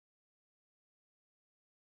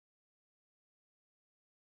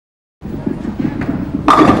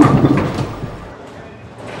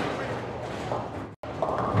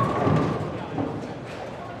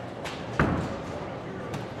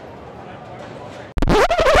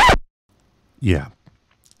Yeah,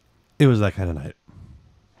 it was that kind of night.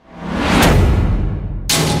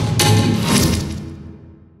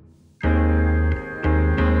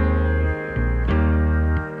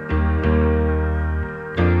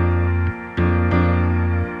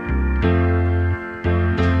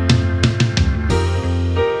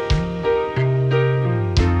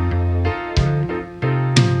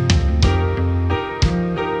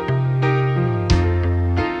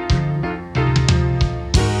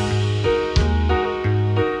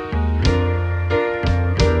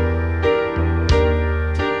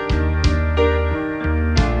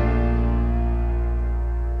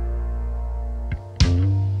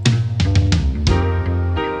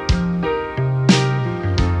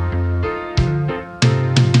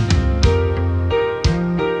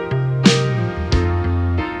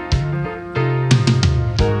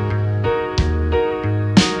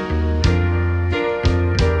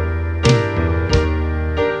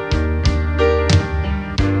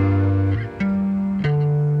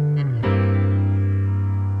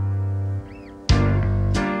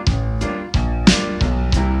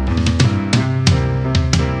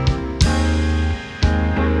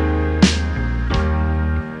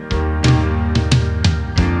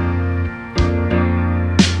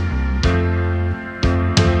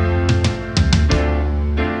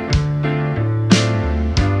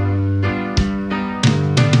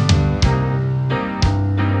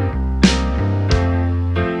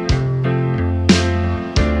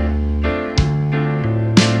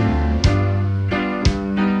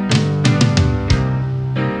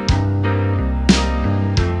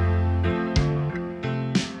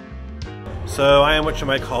 So I am what you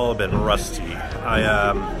might call a bit rusty. I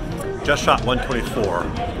just shot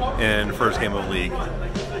 124 in first game of League.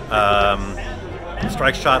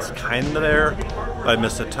 Strike shots kind of there, but I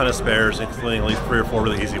missed a ton of spares, including at least 3 or 4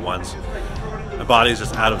 really easy ones. My body's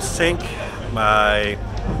just out of sync. My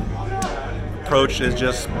approach is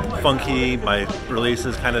just funky. My release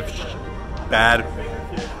is kind of bad.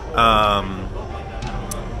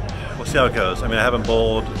 We'll see how it goes. I mean, I haven't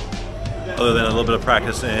bowled other than a little bit of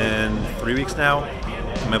practice in 3 weeks now.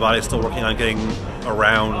 My body's still working on getting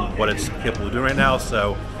around what it's capable of doing right now,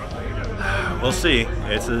 so we'll see.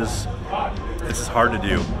 It's as hard to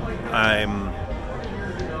do. I'm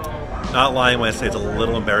not lying when I say it's a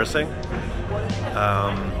little embarrassing.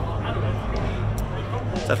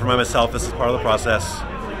 Except for myself, this is part of the process.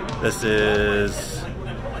 This is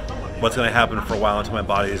what's going to happen for a while until my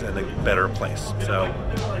body's in a better place. So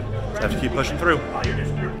I have to keep pushing through.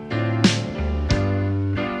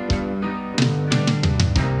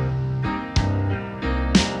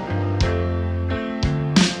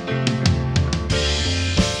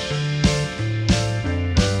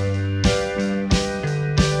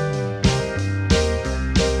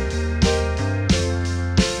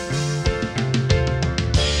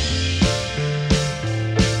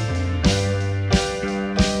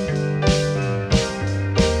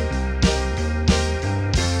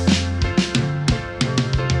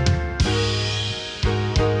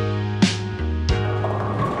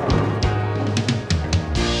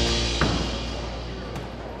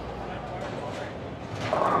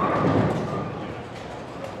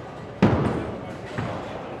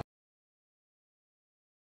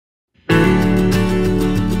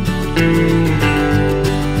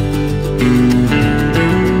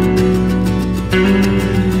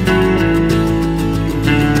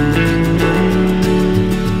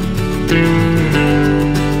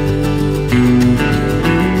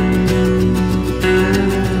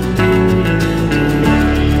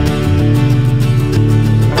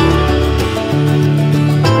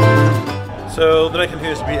 So the night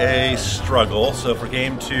continues to be a struggle. So for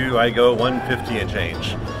game 2, I go 150 and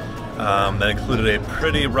change. That included a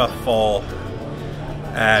pretty rough fall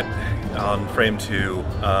on frame 2.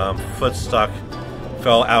 Foot stuck,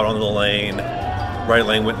 fell out on the lane, right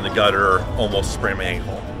lane went in the gutter, almost sprained my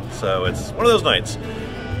ankle. So it's one of those nights.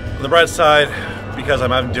 On the bright side, because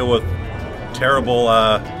I'm having to deal with terrible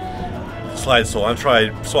slide sole, I've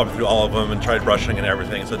tried swapping through all of them and tried brushing and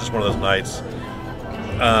everything, so it's just one of those nights.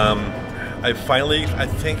 I've finally, I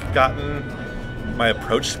think, gotten my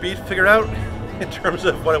approach speed figured out in terms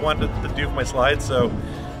of what I wanted to do for my slides, so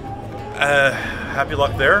happy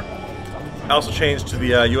luck there. I also changed to the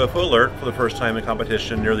UFO alert for the first time in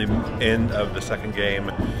competition near the end of the second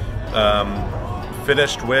game.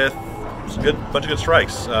 Finished with a bunch of good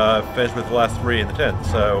strikes. Finished with the last 3 in the 10th,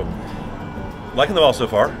 so liking them all so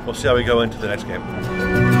far. We'll see how we go into the next game.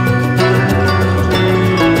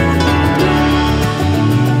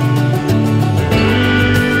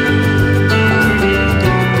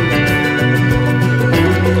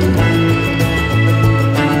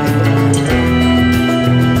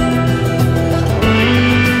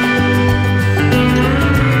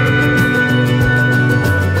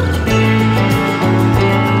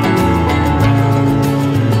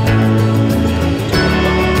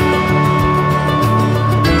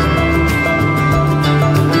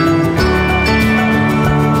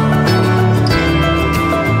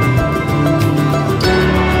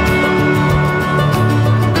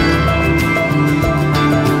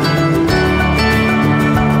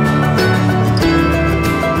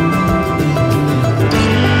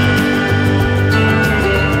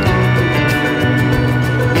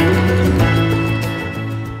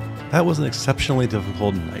 was an exceptionally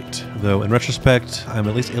difficult night, though in retrospect, I'm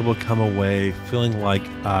at least able to come away feeling like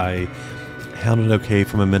I handled it okay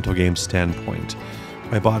from a mental game standpoint.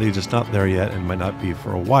 My body is just not there yet and might not be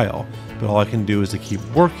for a while, but all I can do is to keep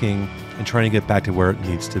working and trying to get back to where it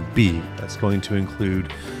needs to be. That's going to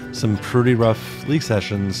include some pretty rough league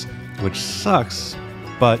sessions, which sucks,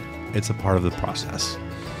 but it's a part of the process.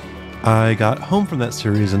 I got home from that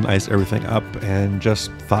series and iced everything up and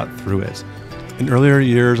just thought through it. In earlier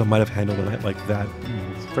years, I might have handled a night like that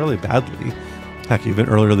fairly badly. Heck, even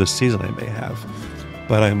earlier this season I may have.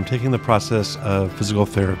 But I'm taking the process of physical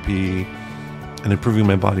therapy and improving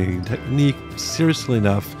my body technique seriously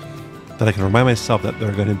enough that I can remind myself that there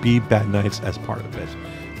are going to be bad nights as part of it.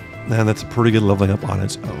 And that's a pretty good leveling up on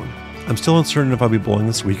its own. I'm still uncertain if I'll be bowling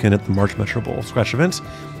this weekend at the March Metro Bowl Scratch event.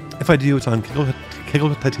 If I do, it's on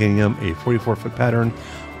Kegel Titanium, a 44-foot pattern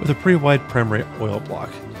with a pretty wide primary oil block.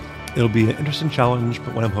 It'll be an interesting challenge,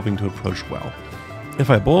 but one I'm hoping to approach well. If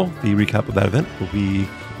I bowl, the recap of that event will be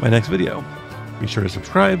my next video. Be sure to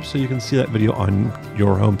subscribe so you can see that video on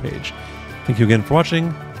your homepage. Thank you again for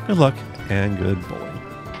watching, good luck, and good bowling.